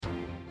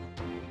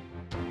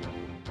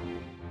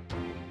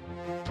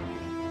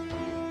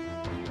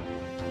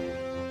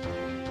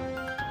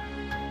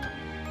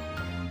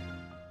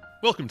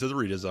Welcome to The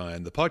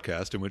Redesign, the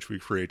podcast in which we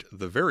create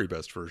the very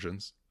best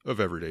versions of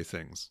everyday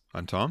things.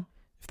 I'm Tom.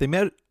 If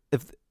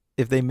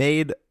they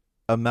made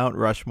a Mount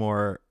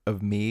Rushmore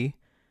of me,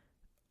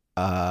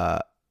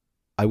 I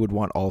would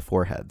want all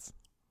four heads,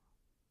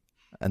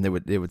 and they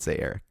would say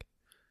Eric.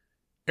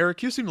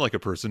 Eric, you seem like a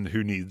person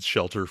who needs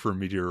shelter from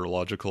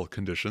meteorological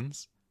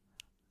conditions.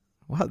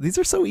 Wow, these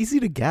are so easy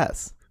to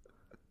guess.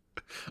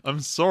 I'm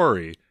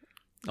sorry.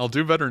 I'll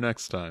do better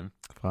next time.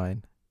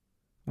 Fine.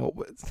 Well,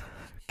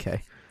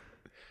 okay.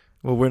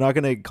 Well, we're not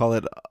going to call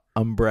it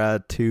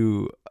Umbra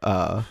 2.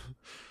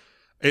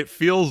 It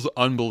feels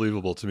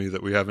unbelievable to me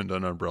that we haven't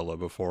done Umbrella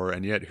before,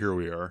 and yet here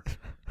we are.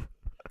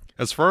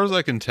 As far as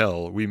I can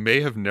tell, we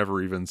may have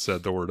never even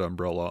said the word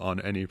umbrella on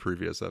any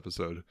previous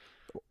episode.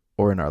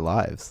 Or in our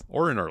lives.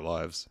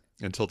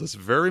 Until this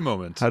very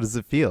moment. How does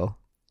it feel?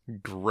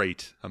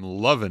 Great. I'm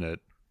loving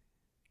it.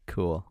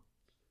 Cool.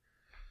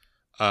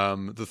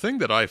 The thing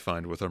that I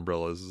find with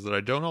umbrellas is that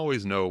I don't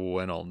always know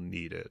when I'll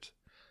need it.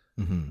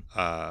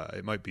 Mm-hmm.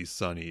 It might be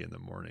sunny in the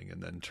morning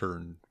and then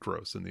turn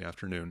gross in the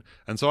afternoon.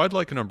 And so I'd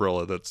like an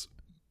umbrella that's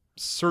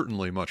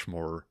certainly much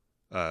more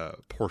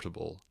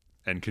portable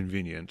and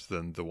convenient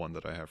than the one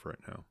that I have right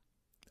now.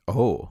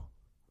 Oh.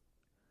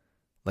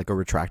 Like a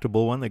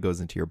retractable one that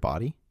goes into your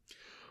body?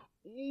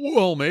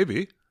 Well,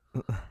 maybe.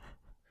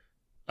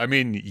 I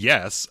mean,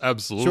 yes,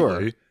 absolutely.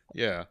 Sure.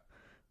 Yeah.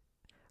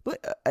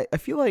 I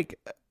feel like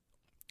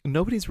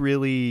nobody's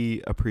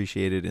really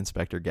appreciated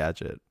Inspector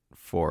Gadget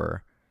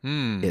for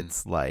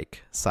its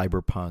like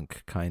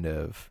cyberpunk kind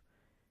of,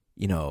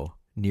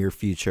 near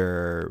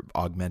future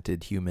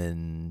augmented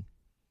human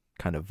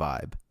kind of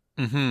vibe.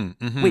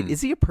 Wait, is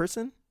he a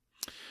person?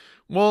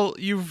 Well,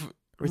 you've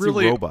or is he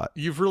a robot?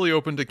 You've really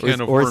opened a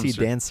can of worms. Or is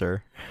he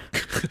dancer?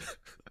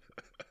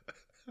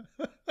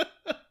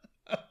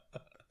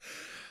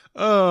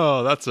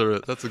 Oh, that's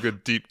a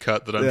good deep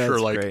cut that I'm sure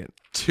great.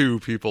 2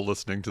 people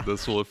listening to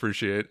this will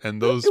appreciate,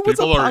 and those it was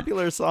people a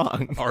popular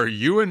song. Are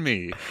you and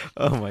me.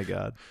 Oh my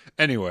god.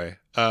 Anyway,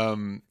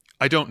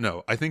 I don't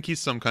know. I think he's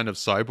some kind of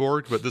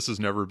cyborg, but this has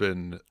never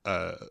been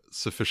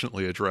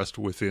sufficiently addressed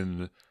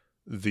within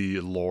the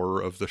lore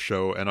of the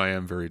show, and I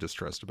am very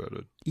distressed about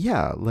it.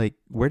 Yeah, like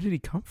where did he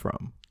come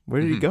from? Where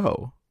did he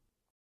go?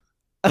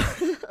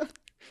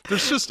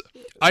 There's just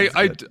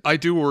I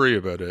do worry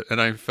about it, and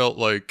I felt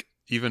like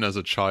even as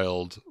a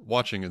child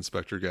watching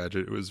Inspector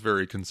Gadget, it was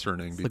very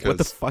concerning because what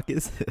the fuck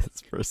is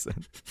this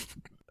person?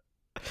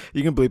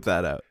 You can bleep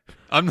that out.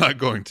 I'm not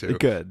going to.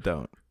 Good,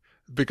 don't.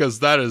 Because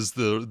that is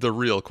the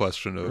real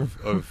question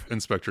of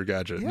Inspector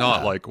Gadget. Yeah.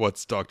 Not like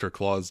what's Dr.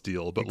 Claw's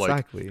deal, but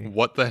exactly. Like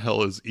what the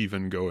hell is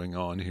even going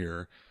on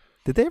here?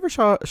 Did they ever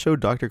show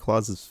Dr.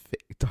 Claw's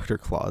Dr.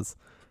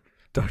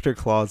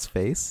 Claw's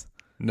face?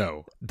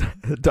 No.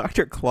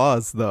 Dr.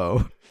 Claus,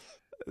 though,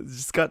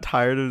 just got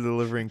tired of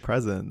delivering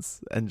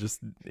presents and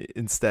just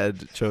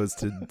instead chose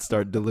to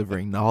start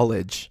delivering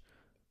knowledge.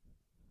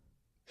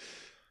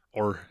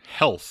 Or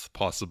health,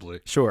 possibly.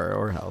 Sure,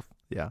 or health.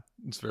 Yeah.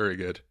 It's very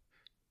good.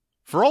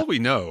 For all we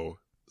know,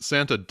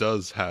 Santa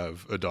does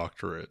have a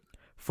doctorate.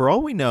 For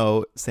all we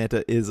know,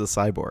 Santa is a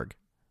cyborg.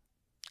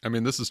 I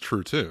mean, this is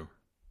true, too.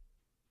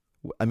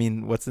 I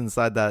mean, what's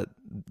inside that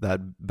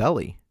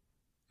belly?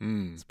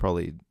 It's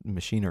probably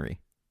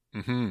machinery.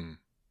 Mm-hmm.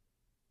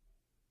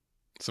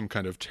 Some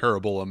kind of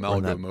terrible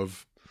amalgam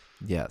of...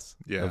 Yes.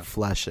 Yeah. Of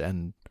flesh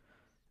and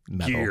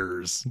metal.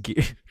 Gears.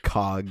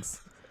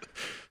 Cogs.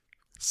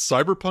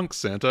 Cyberpunk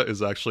Santa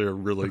is actually a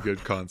really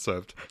good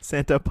concept.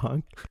 Santa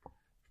punk.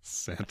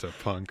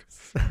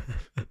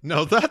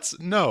 No, that's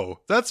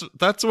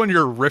when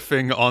you're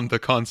riffing on the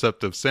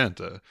concept of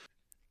Santa.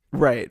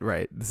 Right.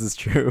 This is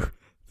true.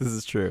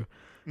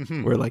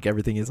 Mm-hmm. Where like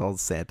everything is all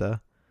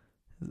Santa.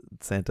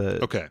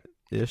 Okay.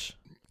 Ish.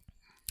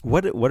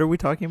 What are we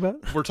talking about?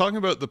 We're talking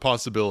about the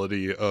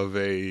possibility of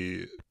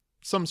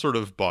some sort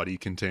of body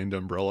contained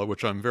umbrella,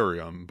 which I'm very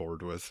on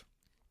board with.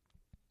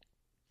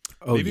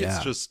 Oh, maybe yeah.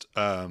 It's just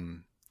I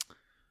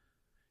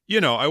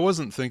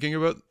wasn't thinking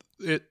about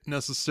it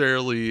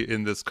necessarily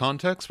in this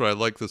context, but I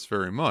like this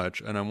very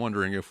much, and I'm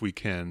wondering if we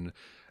can,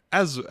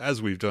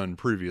 as we've done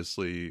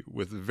previously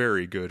with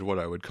very good what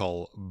I would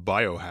call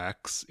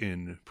biohacks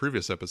in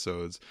previous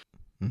episodes,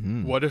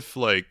 what if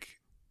like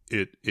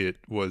it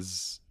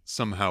was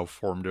somehow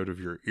formed out of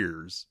your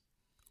ears?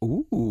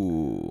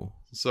 Ooh.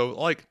 So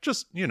like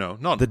just,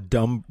 not the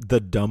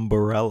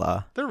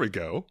Dumbarella. There we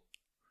go.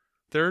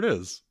 There it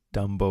is.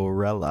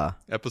 Dumbarella.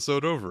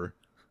 Episode over.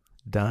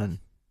 Done.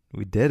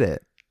 We did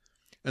it.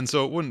 And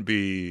so it wouldn't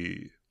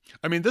be...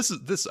 I mean,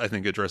 this I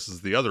think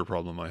addresses the other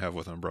problem I have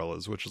with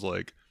umbrellas, which is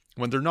like,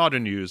 when they're not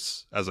in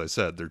use, as I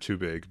said, they're too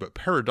big, but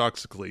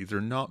paradoxically, they're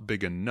not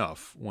big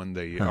enough when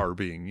they are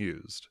being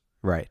used.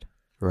 Right.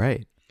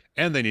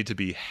 And they need to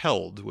be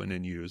held when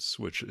in use,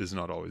 which is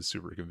not always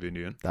super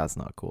convenient. That's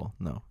not cool.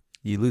 No.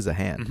 You lose a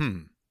hand.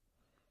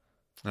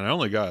 Mm-hmm. And I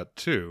only got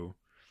 2.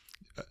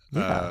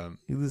 Yeah.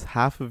 You lose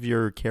half of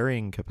your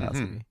carrying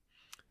capacity.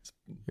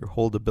 Your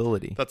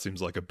holdability. That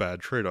seems like a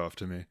bad trade-off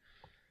to me.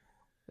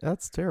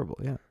 That's terrible,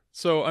 yeah.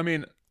 So, I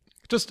mean,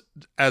 just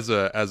as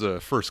a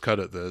first cut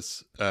at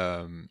this,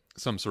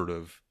 some sort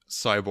of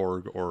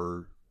cyborg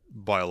or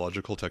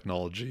biological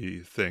technology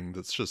thing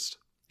that's just,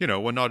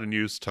 when not in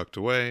use, tucked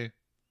away,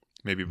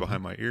 maybe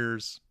behind my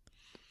ears.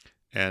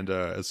 And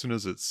as soon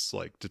as it's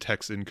like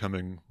detects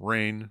incoming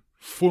rain,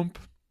 whoomp,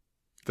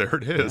 there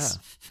it is.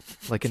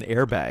 Yeah. Like an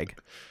airbag.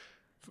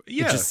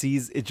 Yeah.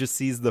 It just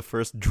sees the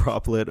first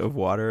droplet of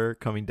water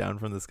coming down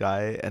from the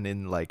sky, and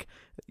in like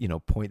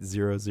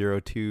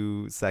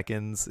 0.002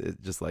 seconds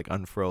it just like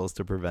unfurls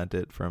to prevent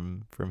it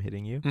from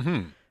hitting you.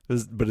 Mm-hmm.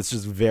 But it's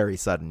just very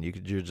sudden.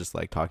 You're just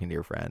like talking to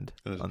your friend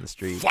on the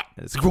street,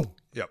 and it's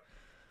Yep.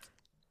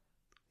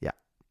 Yeah.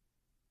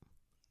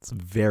 It's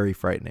very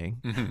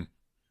frightening. Mm-hmm.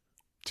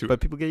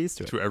 But people get used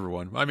to it. To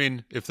everyone. I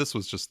mean, if this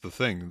was just the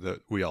thing that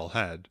we all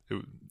had,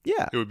 it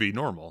would be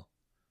normal.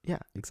 Yeah,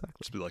 exactly.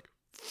 Just be like,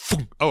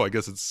 oh, I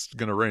guess it's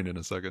gonna rain in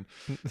a second.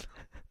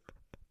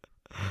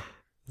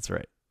 That's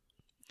right.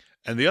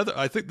 And the other,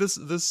 I think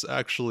this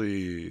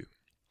actually,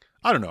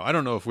 I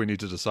don't know if we need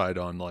to decide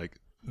on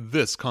like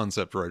this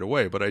concept right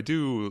away, but I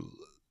do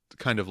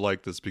kind of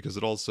like this because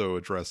it also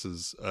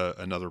addresses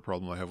another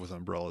problem I have with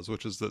umbrellas,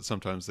 which is that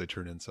sometimes they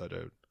turn inside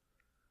out.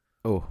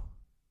 Oh,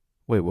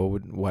 wait,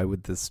 why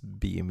would this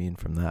be immune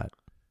from that?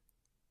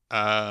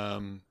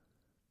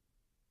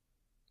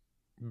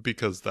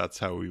 Because that's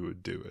how we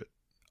would do it.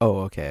 Oh,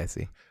 okay, I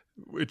see.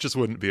 It just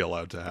wouldn't be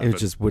allowed to happen. It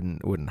just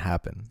wouldn't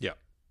happen. Yeah.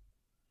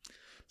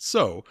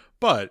 So,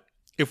 but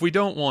if we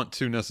don't want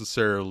to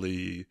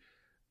necessarily,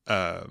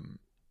 affix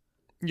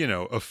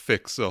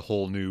a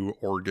whole new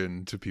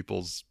organ to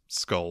people's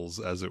skulls,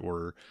 as it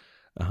were,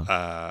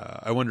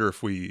 I wonder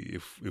if we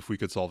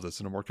could solve this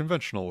in a more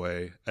conventional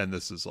way. And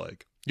this is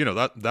like,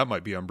 that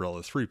might be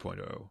Umbrella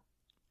 3.0.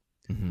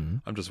 Mm-hmm.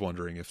 I'm just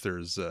wondering if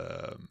there's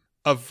a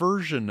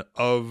version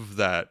of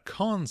that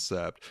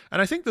concept.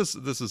 And I think this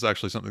is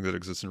actually something that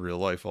exists in real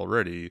life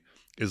already,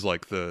 is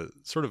like the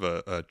sort of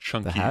a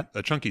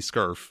chunky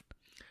scarf.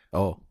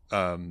 Oh.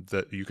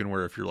 That you can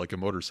wear if you're like a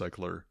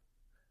motorcycler.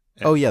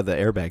 And oh yeah, the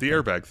airbag. The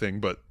airbag thing,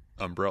 but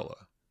umbrella.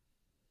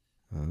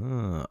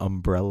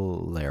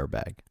 Umbrella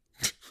airbag.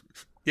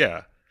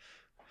 Yeah.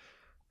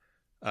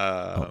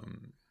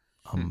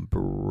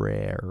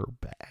 Umbrella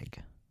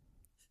bag.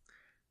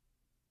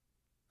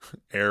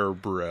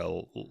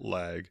 Airbrel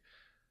lag.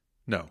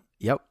 No.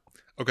 Yep.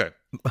 Okay.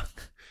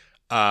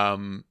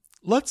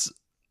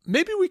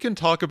 Maybe we can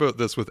talk about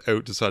this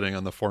without deciding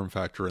on the form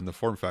factor, and the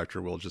form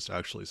factor will just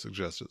actually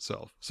suggest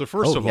itself. So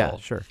first of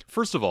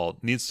all,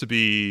 needs to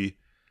be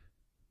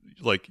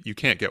like, you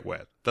can't get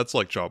wet. That's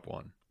like job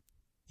one.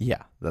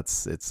 Yeah,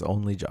 that's its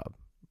only job.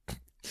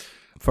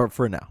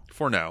 For now.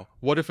 For now.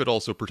 What if it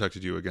also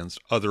protected you against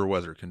other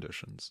weather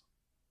conditions?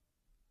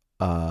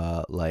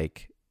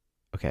 Like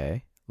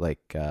hail.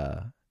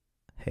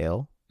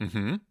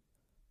 Mm-hmm.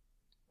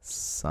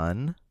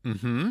 Sun.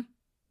 Mm-hmm.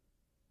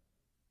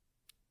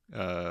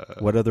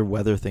 What other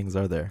weather things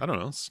are there? I don't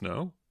know.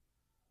 Snow.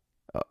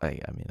 Oh, I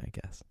mean, I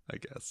guess.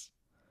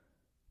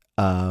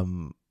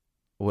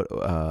 What?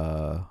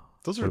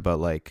 Those are. What about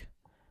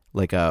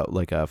like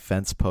a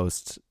fence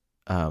post,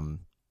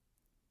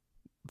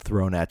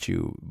 thrown at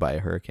you by a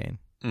hurricane?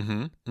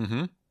 Mm-hmm.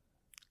 Mm-hmm.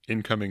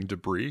 Incoming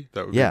debris.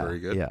 That would be very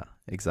good. Yeah.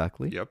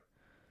 Exactly. Yep.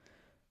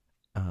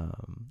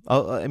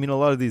 I mean, a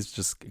lot of these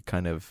just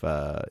kind of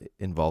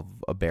involve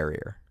a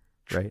barrier,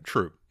 right?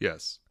 True.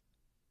 Yes.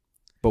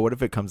 But what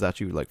if it comes at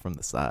you like from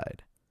the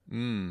side?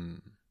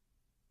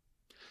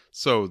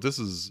 So this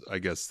is, I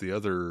guess, the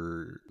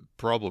other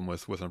problem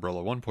with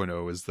Umbrella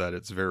 1.0 is that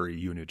it's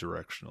very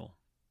unidirectional.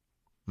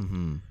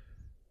 Mm-hmm.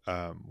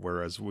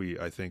 Whereas we,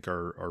 I think,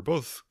 are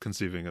both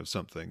conceiving of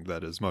something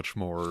that is much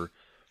more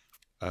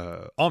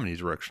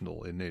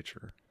omnidirectional in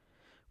nature.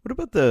 What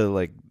about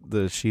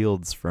the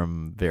shields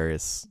from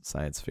various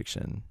science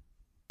fiction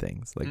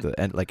things, like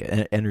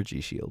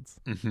energy shields?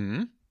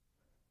 Mm-hmm.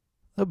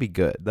 That'd be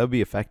good. That'd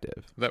be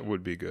effective. That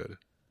would be good.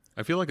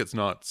 I feel like it's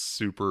not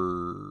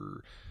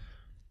super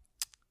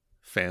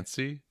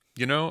fancy,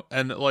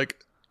 and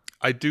like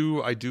I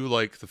do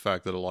like the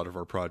fact that a lot of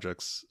our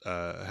projects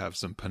have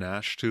some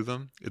panache to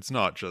them. It's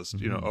not just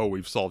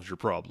we've solved your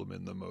problem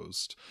in the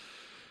most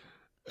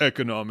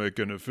economic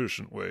and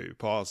efficient way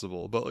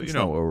possible, but that's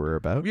not what we're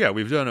about. Yeah,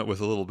 we've done it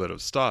with a little bit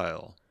of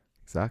style.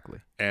 Exactly.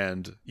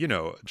 And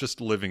just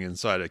living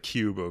inside a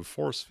cube of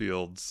force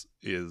fields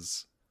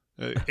is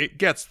it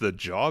gets the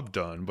job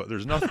done, but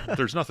there's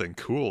nothing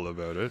cool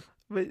about it.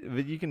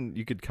 But you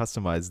could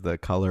customize the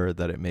color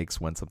that it makes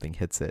when something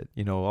hits it.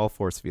 All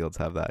force fields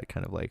have that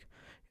kind of like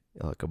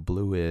a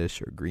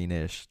bluish or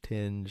greenish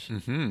tinge.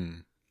 Mm-hmm.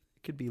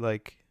 It could be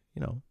like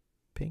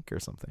pink or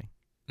something.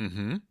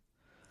 Mm-hmm.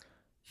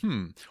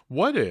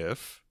 What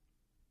if,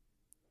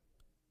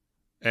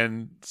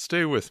 and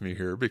stay with me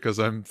here because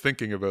I'm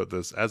thinking about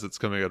this as it's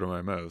coming out of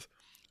my mouth,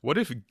 what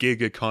if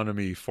gig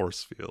economy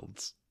force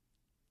fields?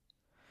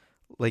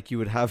 Like you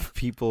would have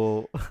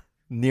people,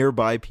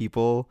 nearby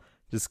people,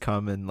 just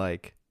come and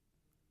like,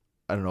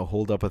 I don't know,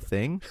 hold up a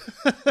thing?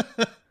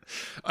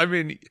 I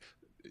mean,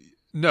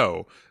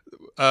 No,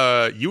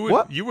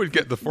 What? you would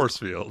get the force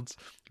fields,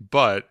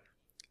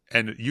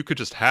 and you could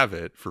just have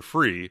it for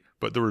free,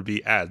 but there would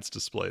be ads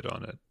displayed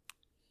on it.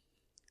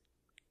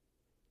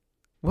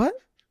 What?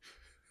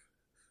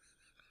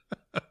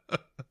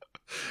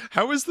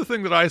 How is the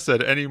thing that I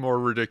said any more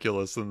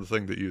ridiculous than the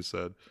thing that you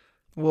said?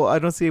 Well, I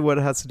don't see what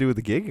it has to do with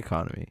the gig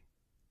economy.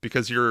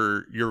 Because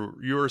you're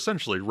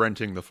essentially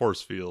renting the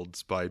force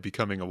fields by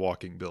becoming a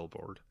walking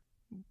billboard.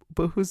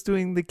 But who's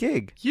doing the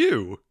gig?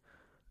 You.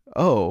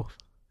 Oh.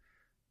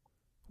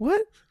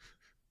 What?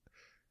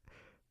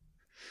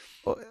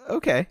 Oh,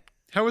 okay.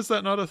 How is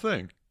that not a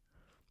thing?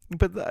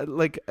 But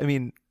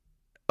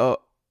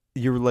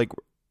you're like,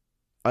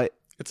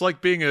 It's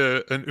like being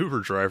an Uber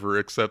driver,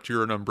 except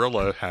you're an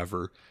umbrella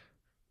haver.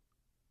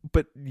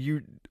 but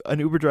an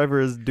Uber driver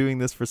is doing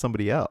this for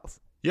somebody else.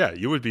 Yeah,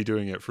 you would be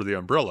doing it for the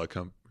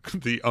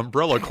the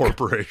umbrella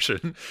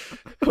corporation.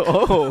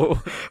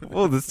 Oh,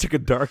 well, this took a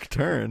dark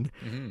turn.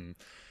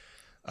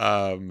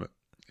 Mm-hmm.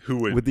 Who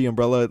would the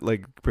umbrella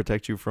like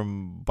protect you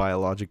from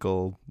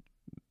biological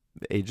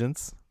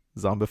agents,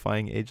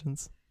 zombifying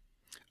agents?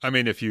 I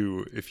mean, if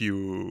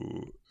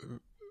you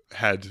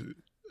had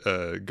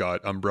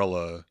got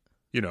umbrella,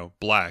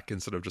 black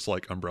instead of just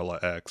like umbrella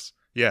X,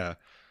 yeah.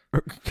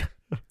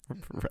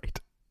 Right.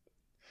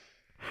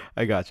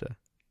 I gotcha.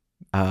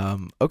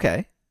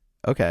 Okay.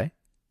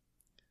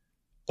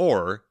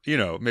 Or,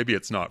 maybe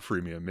it's not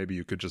freemium. Maybe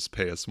you could just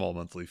pay a small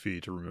monthly fee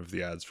to remove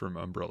the ads from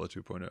Umbrella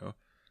 2.0.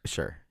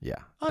 Sure. Yeah.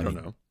 I don't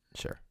know.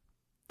 Sure.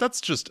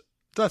 That's just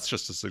a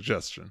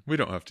suggestion. We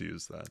don't have to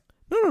use that.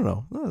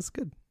 No, that's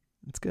good.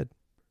 It's good.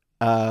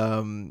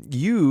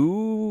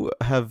 You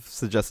have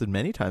suggested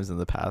many times in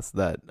the past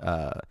that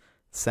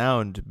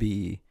sound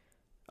be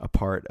a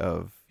part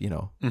of,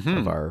 Mm-hmm.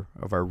 of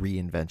our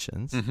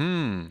reinventions.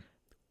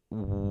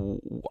 Mm-hmm.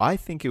 I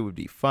think it would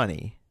be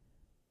funny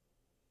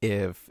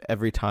if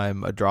every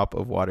time a drop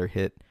of water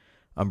hit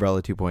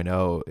Umbrella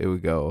 2.0, it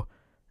would go,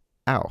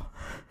 ow.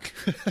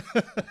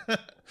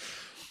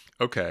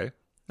 Okay.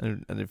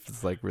 And if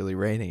it's like really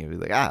raining, it would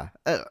be like,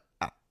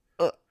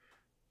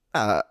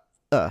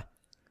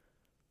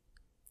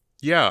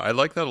 Yeah, I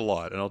like that a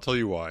lot, and I'll tell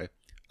you why.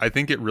 I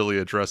think it really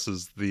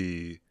addresses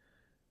the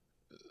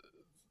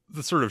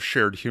sort of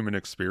shared human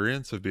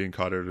experience of being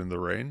caught out in the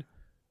rain.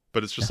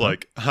 But it's just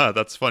like,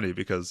 that's funny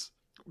because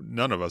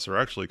none of us are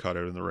actually caught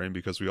out in the rain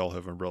because we all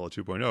have Umbrella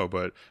 2.0,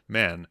 but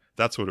man,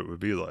 that's what it would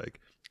be like.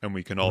 And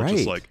we can all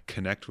just like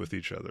connect with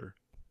each other.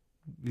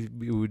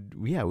 We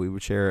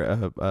would share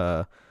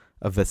a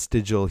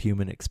vestigial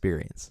human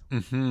experience.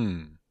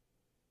 Mm-hmm.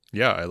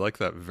 Yeah, I like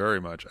that very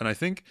much. And I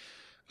think,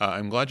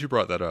 I'm glad you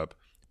brought that up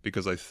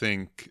because I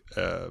think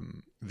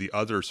the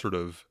other sort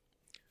of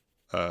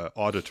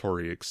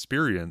auditory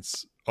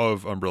experience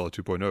of Umbrella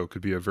 2.0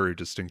 could be a very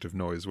distinctive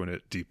noise when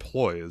it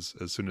deploys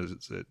as soon as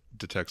it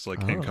detects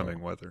like incoming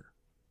weather.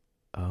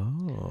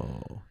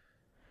 Oh,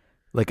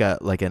 like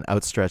an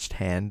outstretched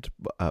hand,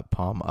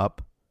 palm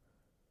up.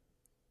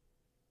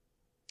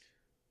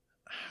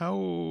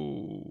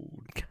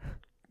 How?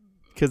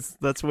 Because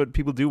that's what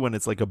people do when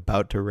it's like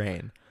about to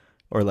rain,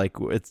 or like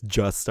it's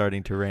just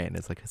starting to rain.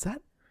 It's like, is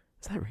that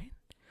rain?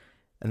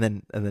 And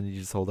then you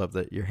just hold up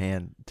your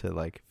hand to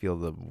like feel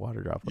the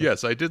water droplet.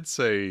 Yes, I did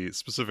say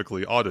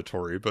specifically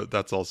auditory, but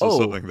that's also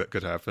something that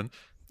could happen.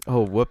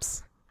 Oh,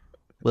 whoops.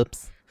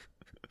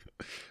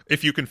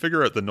 If you can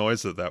figure out the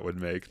noise that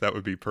would make, that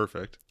would be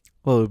perfect.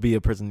 Well, it would be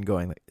a person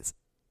going like, is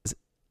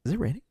it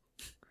raining?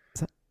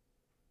 Is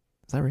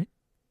that rain?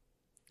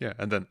 Yeah,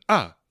 and then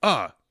oh.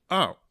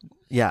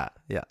 Yeah.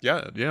 Yeah,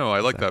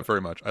 I like that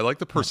very much. I like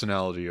the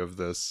personality of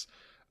this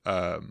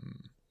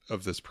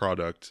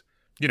product.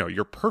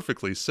 You're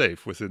perfectly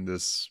safe within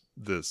this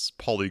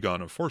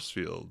polygon of force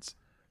fields.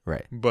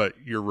 Right. But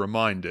you're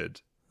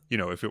reminded,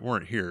 if it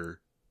weren't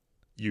here,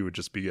 you would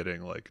just be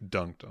getting like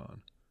dunked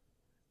on.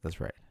 That's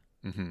right.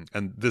 Mm-hmm.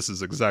 And this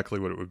is exactly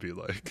what it would be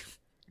like.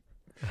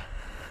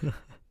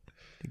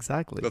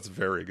 Exactly. That's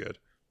very good.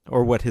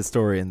 Or what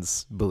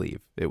historians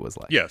believe it was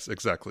like. Yes,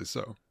 exactly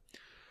so.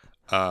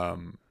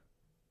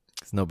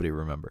 Because nobody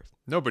remembers.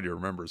 Nobody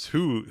remembers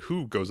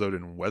who goes out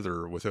in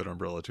weather without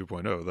Umbrella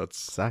 2.0.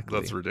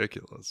 That's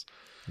ridiculous.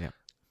 Yeah.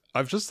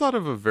 I've just thought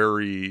of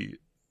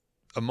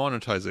a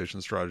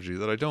monetization strategy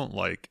that I don't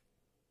like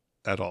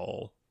at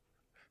all.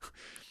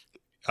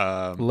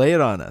 Lay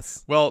it on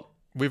us. Well,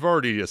 we've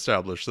already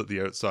established that the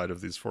outside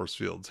of these force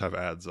fields have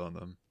ads on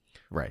them.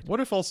 Right.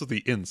 What if also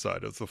the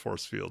inside of the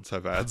force fields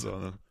have ads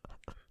on them?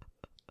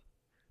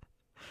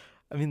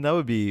 I mean, that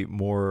would be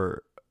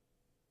more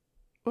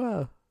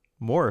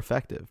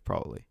effective,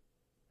 probably.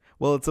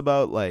 Well, it's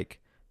about like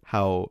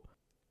how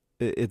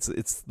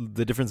it's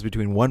the difference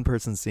between one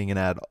person seeing an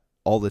ad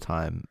all the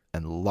time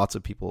and lots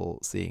of people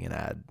seeing an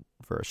ad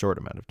for a short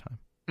amount of time.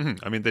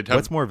 Mm-hmm. I mean,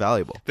 what's more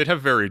valuable? They'd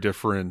have very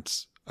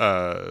different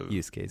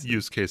use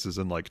cases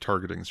and like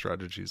targeting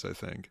strategies, I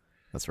think.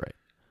 That's right.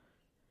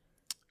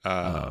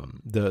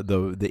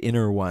 The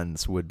inner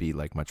ones would be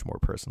like much more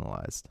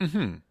personalized.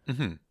 Mm-hmm.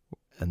 Mm-hmm.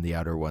 And the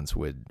outer ones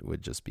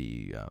would just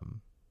be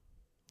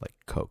like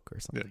Coke or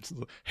Yeah,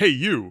 something. hey,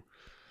 you.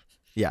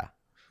 Yeah.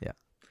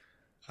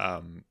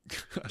 I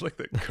like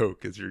that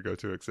Coke is your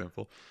go-to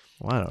example.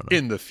 Well, I don't know.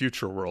 In the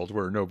future world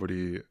where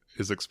nobody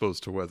is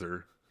exposed to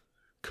weather,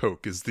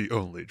 Coke is the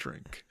only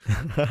drink.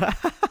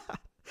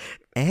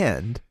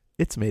 And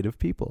it's made of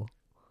people.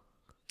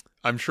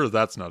 I'm sure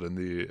that's not in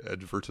the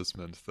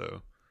advertisement,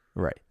 though.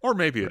 Right. Or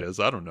maybe it is.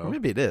 I don't know. Or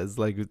maybe it is.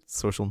 Like,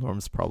 social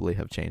norms probably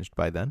have changed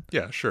by then.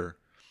 Yeah, sure.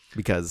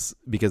 Because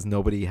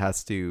nobody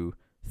has to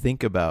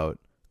think about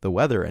the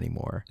weather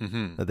anymore.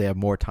 Mm-hmm. That they have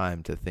more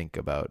time to think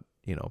about,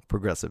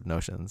 progressive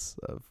notions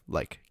of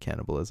like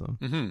cannibalism.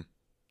 Mm-hmm.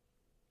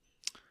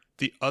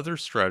 The other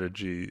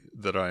strategy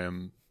that I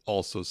am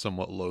also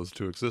somewhat loath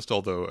to exist,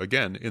 although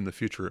again in the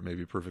future it may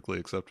be perfectly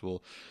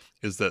acceptable,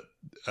 is that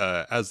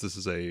as this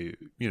is a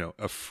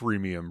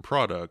freemium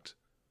product,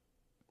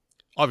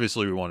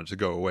 obviously we want it to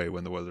go away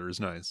when the weather is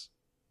nice,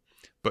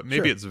 but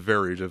maybe Sure. it's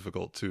very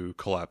difficult to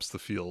collapse the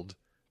field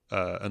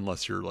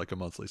unless you're like a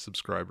monthly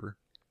subscriber.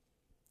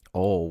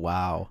 Oh,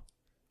 wow.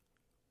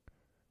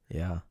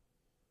 Yeah.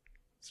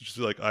 So just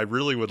be like, I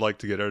really would like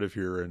to get out of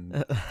here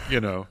and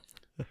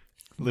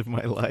Live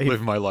my life.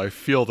 live my life,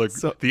 feel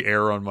the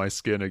air on my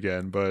skin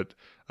again, but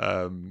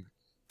I'm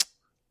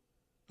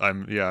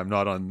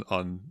not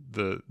on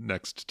the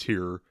next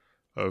tier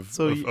of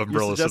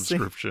umbrella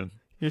subscription.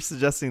 You're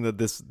suggesting that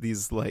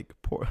these like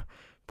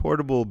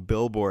portable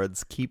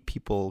billboards keep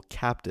people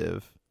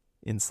captive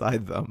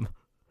inside them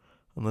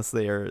unless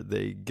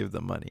they give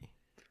them money.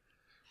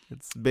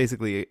 It's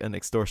basically an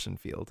extortion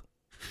field.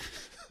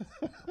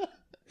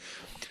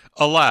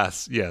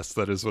 Alas, yes,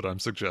 that is what I'm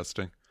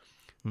suggesting.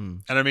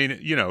 And I mean,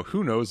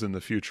 who knows in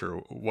the future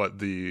what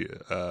the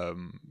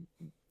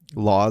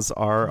laws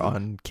are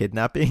on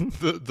kidnapping?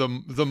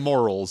 the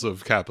morals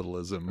of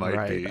capitalism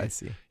might be. I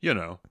see.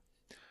 It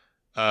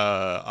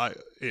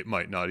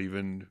might not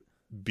even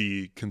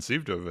be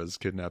conceived of as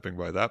kidnapping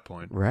by that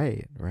point.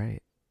 Right.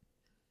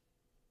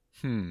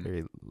 Hmm.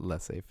 Very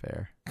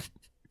laissez-faire.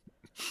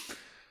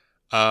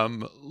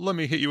 Let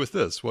me hit you with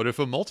this. What if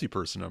a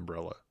multi-person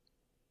umbrella?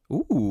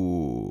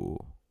 Ooh.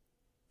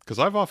 Because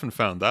I've often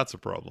found that's a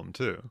problem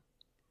too.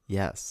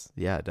 Yes.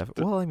 Yeah,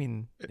 definitely. Well, I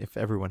mean, if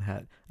everyone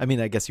had... I mean,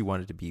 I guess you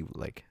wanted to be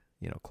like,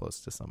 close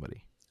to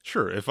somebody.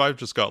 Sure. If I've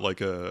just got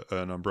like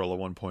an umbrella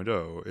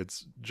 1.0,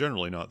 it's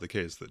generally not the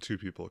case that two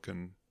people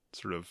can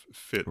sort of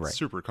fit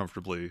super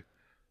comfortably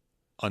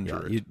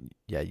under it.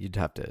 You'd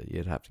have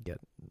to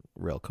get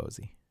real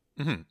cozy.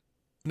 Mm-hmm.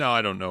 Now,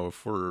 I don't know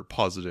if we're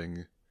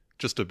positing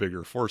just a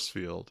bigger force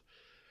field.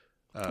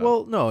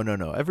 Well, no.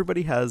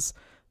 Everybody has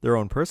their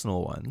own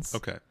personal ones.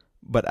 Okay.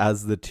 But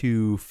as the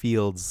two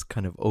fields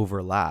kind of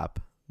overlap,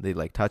 they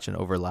like touch and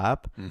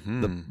overlap,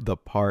 the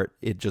part,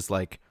 it just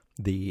like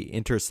the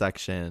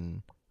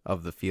intersection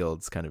of the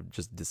fields kind of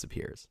just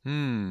disappears.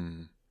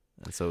 And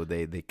so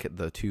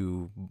the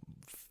two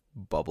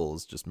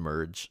bubbles just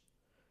merge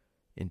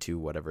into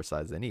whatever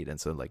size they need.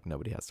 And so like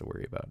nobody has to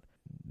worry about,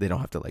 they don't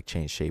have to like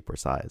change shape or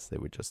size. They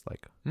would just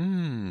like,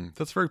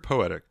 that's very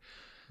poetic.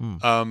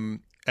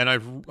 And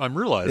I'm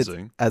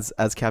realizing it's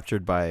as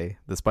captured by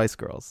the Spice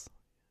Girls.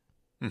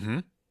 Mm-hmm.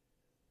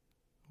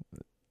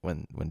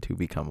 When two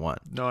become one.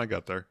 No, I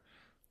got there.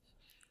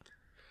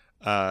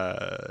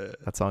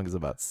 That song is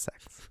about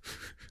sex.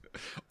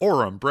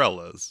 Or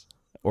umbrellas.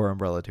 Or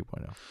Umbrella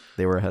 2.0.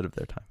 They were ahead of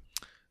their time.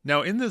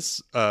 Now, in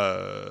this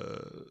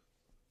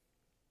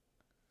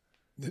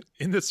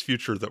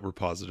future that we're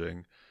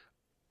positing,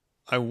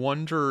 I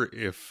wonder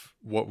if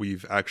what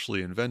we've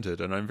actually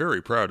invented, and I'm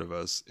very proud of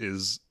us,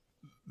 is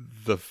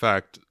the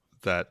fact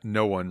that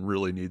no one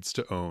really needs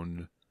to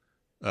own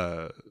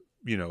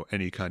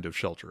any kind of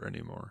shelter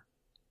anymore.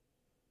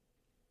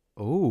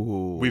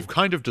 Oh. We've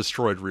kind of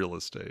destroyed real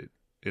estate,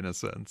 in a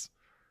sense.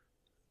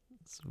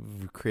 So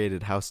we've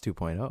created House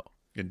 2.0.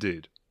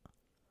 Indeed.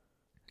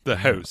 The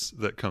house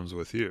that comes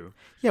with you.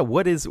 Yeah,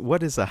 what is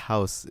a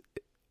house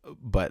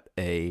but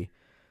a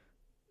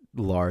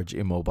large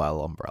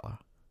immobile umbrella?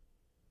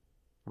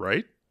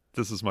 Right?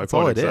 This is my That's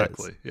point all it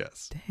exactly. is.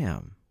 Yes.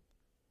 Damn.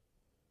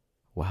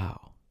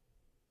 Wow.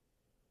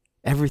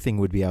 Everything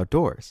would be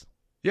outdoors.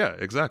 Yeah,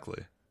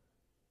 exactly.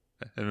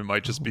 And it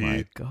might just be...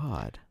 my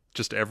God.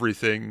 Just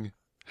everything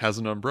has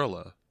an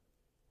umbrella.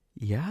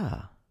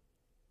 Yeah.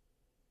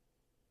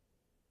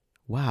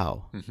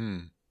 Wow. Mm-hmm.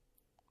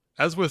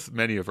 As with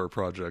many of our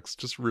projects,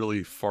 just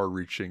really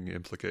far-reaching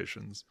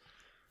implications.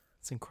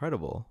 It's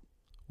incredible.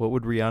 What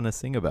would Rihanna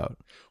sing about?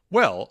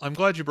 Well, I'm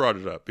glad you brought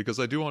it up, because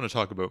I do want to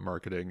talk about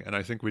marketing, and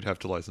I think we'd have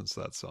to license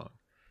that song.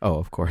 Oh,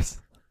 of course.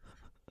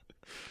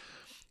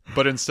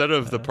 But instead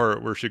of the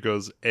part where she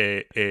goes,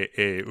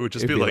 it would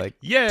just It'd be like,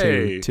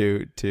 yay!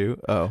 Two.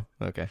 Oh,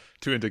 okay.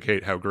 To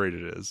indicate how great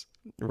it is.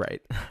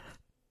 Right.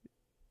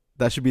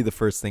 That should be the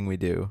first thing we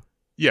do.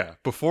 Yeah,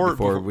 before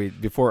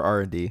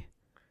R&D.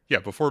 Yeah,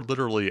 before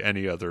literally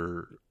any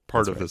other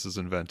part of this is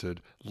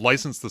invented,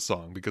 license the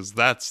song, because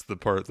that's the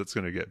part that's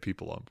going to get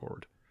people on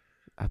board.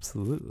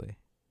 Absolutely.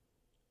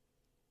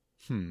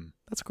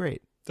 That's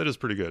great. That is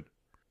pretty good.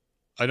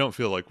 I don't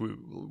feel like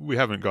we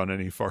haven't gone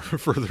any far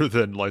further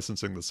than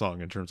licensing the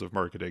song in terms of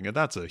marketing, and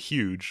that's a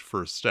huge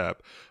first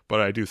step. But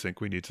I do think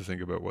we need to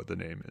think about what the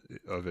name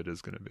of it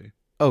is going to be.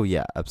 Oh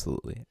yeah,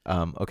 absolutely.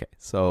 Okay,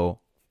 so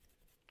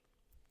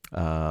it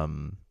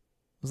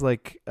was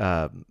like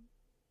there's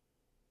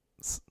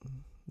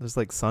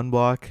like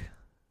sunblock,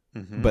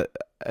 Mm-hmm. but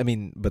I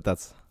mean, but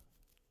that's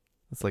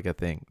like a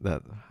thing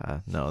that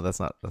no, that's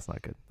not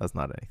good. That's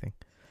not anything.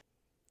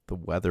 The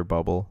weather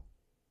bubble.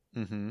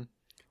 Mm-hmm.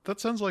 That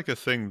sounds like a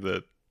thing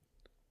that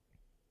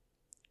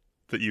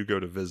you go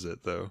to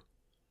visit, though.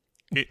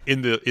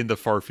 In the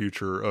far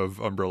future of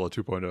Umbrella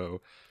 2.0,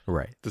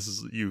 Right. this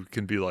is, you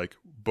can be like,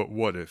 but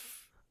what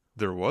if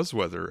there was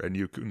weather, and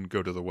you can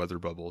go to the weather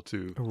bubble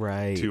to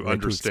Right. to right,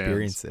 understand, to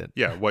experience it.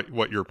 yeah,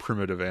 what your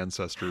primitive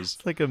ancestors.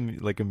 It's like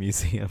a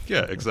museum.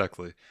 Yeah,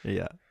 exactly.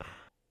 Yeah.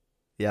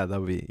 Yeah, that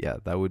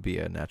would be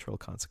a natural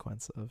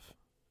consequence of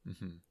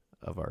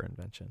Mm-hmm. our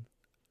invention.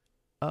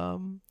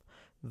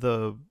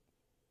 The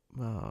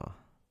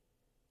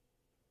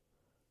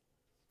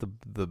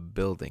the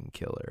building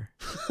killer.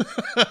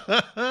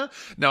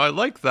 Now, I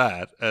like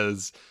that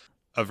as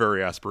a very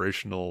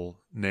aspirational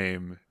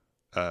name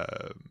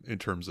in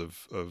terms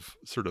of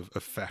sort of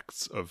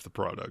effects of the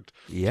product.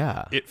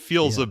 Yeah. It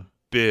feels Yeah. a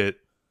bit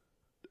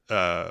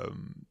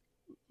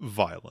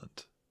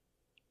violent.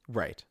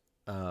 Right.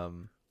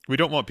 We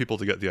don't want people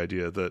to get the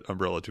idea that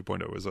Umbrella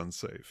 2.0 is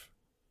unsafe,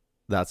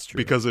 That's true.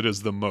 because it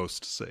is the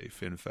most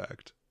safe, in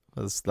fact.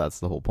 that's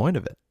the whole point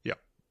of it. Yeah.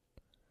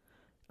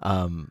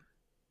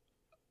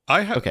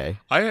 Okay.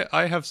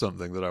 I have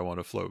something that I want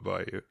to float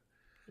by you.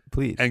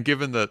 Please. And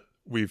given that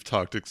we've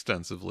talked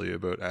extensively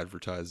about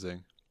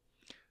advertising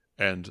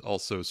and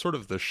also sort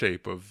of the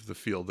shape of the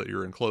field that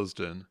you're enclosed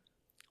in,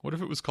 what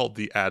if it was called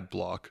the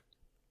AdBlock?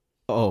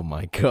 Oh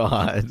my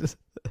god.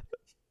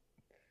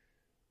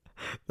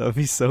 That would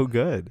be so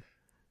good.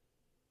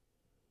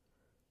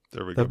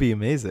 There we go. That'd be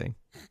amazing.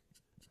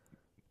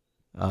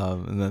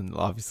 And then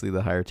obviously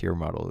the higher tier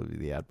model would be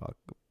the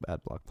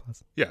AdBlock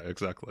Plus. Yeah,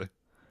 exactly.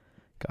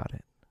 Got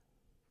it.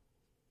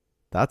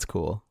 That's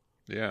cool.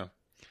 Yeah.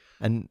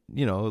 And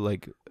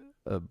like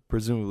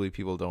presumably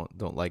people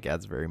don't like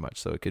ads very much,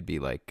 so it could be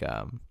like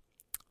a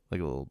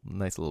little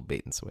nice little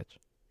bait and switch.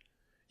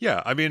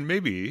 Yeah, I mean,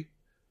 maybe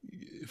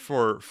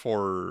for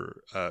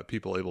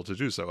people able to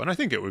do so, and I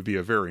think it would be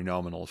a very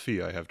nominal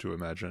fee, I have to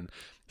imagine.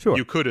 Sure.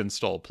 You could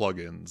install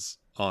plugins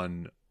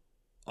on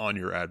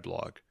your ad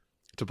block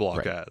to block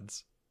Right.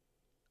 ads.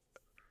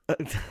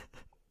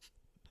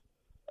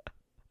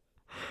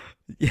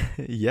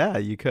 Yeah,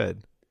 you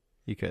could.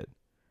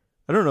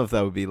 I don't know if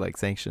that would be like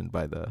sanctioned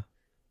by the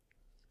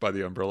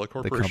Umbrella the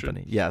Corporation.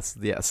 company. Yes,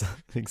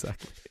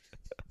 exactly.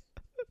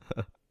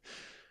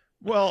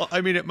 Well, I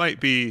mean,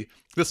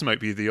 this might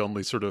be the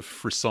only sort of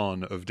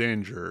frisson of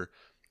danger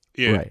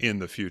in Right. in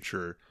the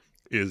future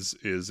is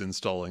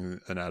installing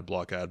an ad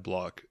block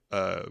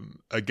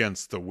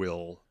against the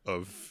will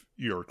of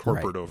your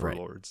corporate Right.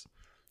 overlords.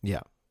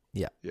 Yeah.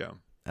 Yeah.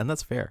 And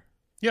that's fair.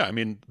 Yeah, I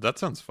mean, that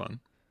sounds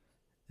fun.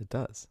 It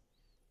does.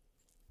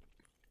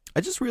 I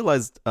just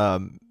realized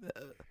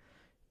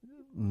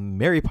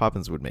Mary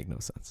Poppins would make no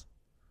sense.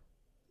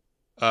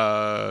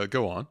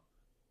 Go on.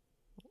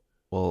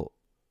 Well,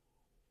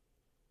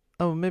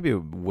 maybe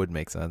it would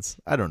make sense.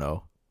 I don't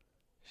know.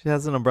 She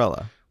has an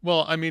umbrella.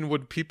 Well, I mean,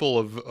 would people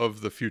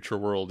of the future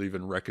world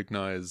even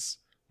recognize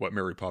what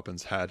Mary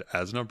Poppins had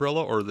as an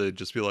umbrella, or they'd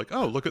just be like,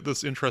 oh, look at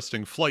this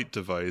interesting flight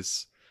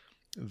device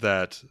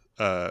that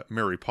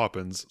Mary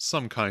Poppins,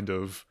 some kind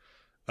of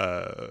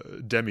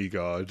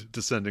demigod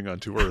descending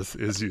onto Earth,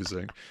 is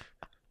using?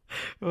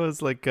 It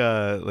was like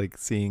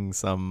seeing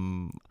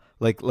some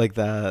like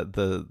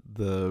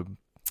the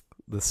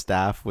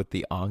staff with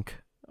the ankh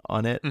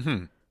on it,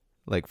 Mm-hmm.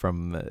 like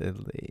from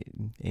the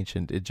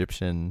ancient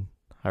Egyptian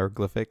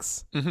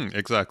hieroglyphics. Mm-hmm.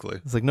 Exactly.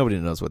 It's like nobody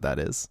knows what that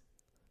is,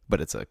 but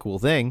it's a cool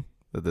thing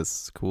that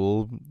this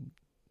cool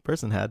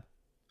person had.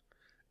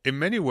 In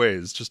many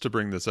ways, just to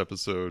bring this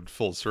episode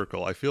full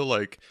circle, I feel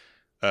like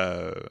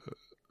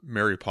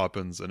Mary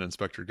Poppins and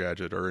Inspector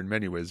Gadget are in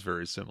many ways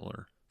very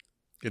similar,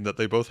 in that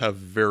they both have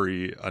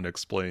very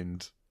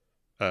unexplained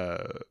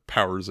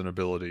powers and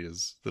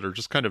abilities that are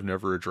just kind of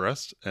never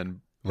addressed,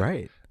 and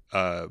Right.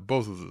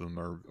 both of them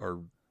are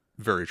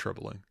very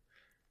troubling.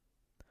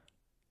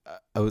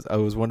 I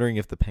was wondering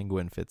if the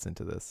penguin fits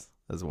into this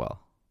as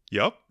well,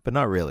 Yep. but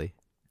not really.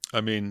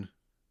 I mean,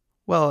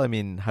 Well, I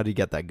mean, how do you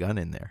get that gun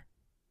in there?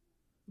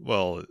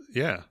 well,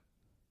 yeah.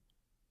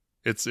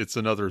 It's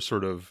another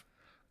sort of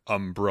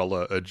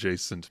umbrella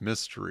adjacent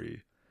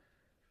mystery.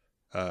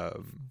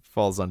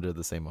 Falls under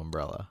the same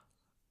umbrella.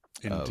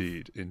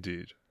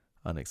 Indeed.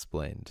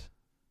 Unexplained.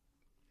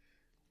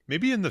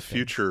 Maybe in the things.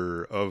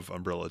 future of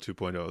Umbrella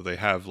 2.0, they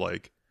have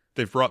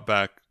they've brought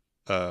back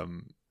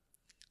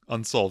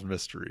unsolved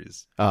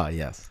mysteries. Ah,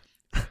 yes.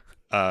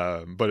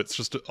 But it's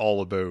just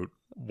all about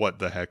what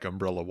the heck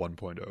Umbrella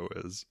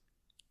 1.0 is.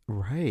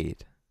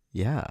 Right.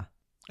 Yeah.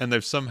 And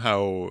they've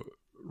somehow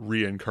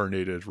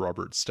reincarnated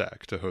Robert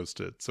Stack to host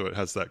it, so it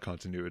has that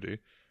continuity.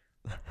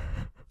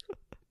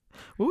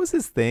 What was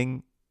his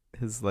thing?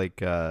 His like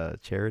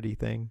charity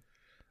thing?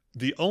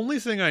 The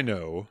only thing I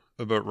know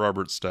about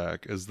Robert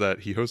Stack is that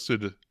he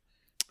hosted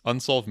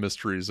Unsolved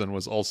Mysteries and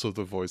was also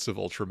the voice of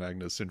Ultra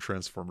Magnus in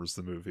Transformers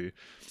the movie.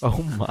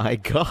 Oh my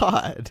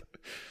god.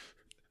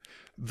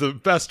 The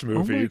best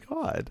movie Oh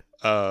my god.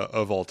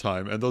 Of all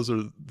time. And those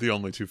are the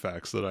only two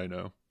facts that I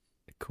know.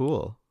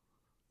 Cool.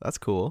 That's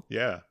cool.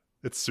 Yeah,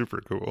 it's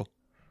super cool.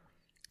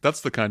 That's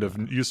the kind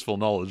of useful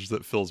knowledge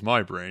that fills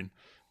my brain.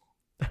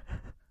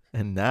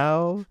 And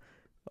now,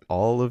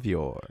 all of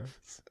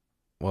yours.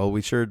 Well,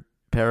 we sure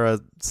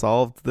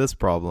solved this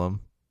problem.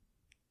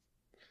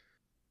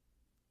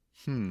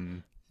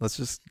 Let's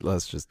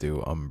just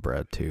do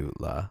Umbra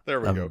There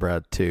we go.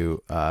 Umbra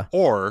to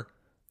Or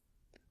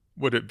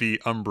would it be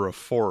Umbra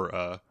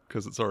for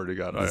because it's already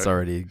got it's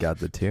already got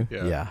the two?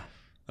 Yeah.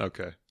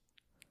 Okay.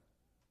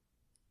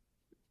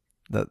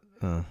 That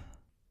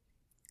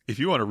If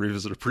you want to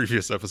revisit a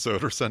previous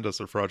episode or send us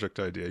a project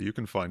idea, you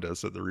can find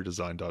us at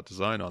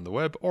theredesign.design on the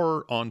web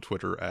or on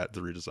Twitter at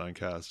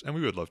theredesigncast, and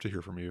we would love to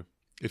hear from you.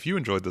 If you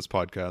enjoyed this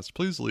podcast,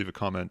 please leave a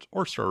comment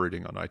or star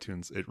rating on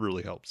iTunes. It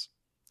really helps.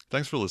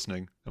 Thanks for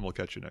listening, and we'll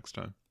catch you next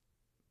time.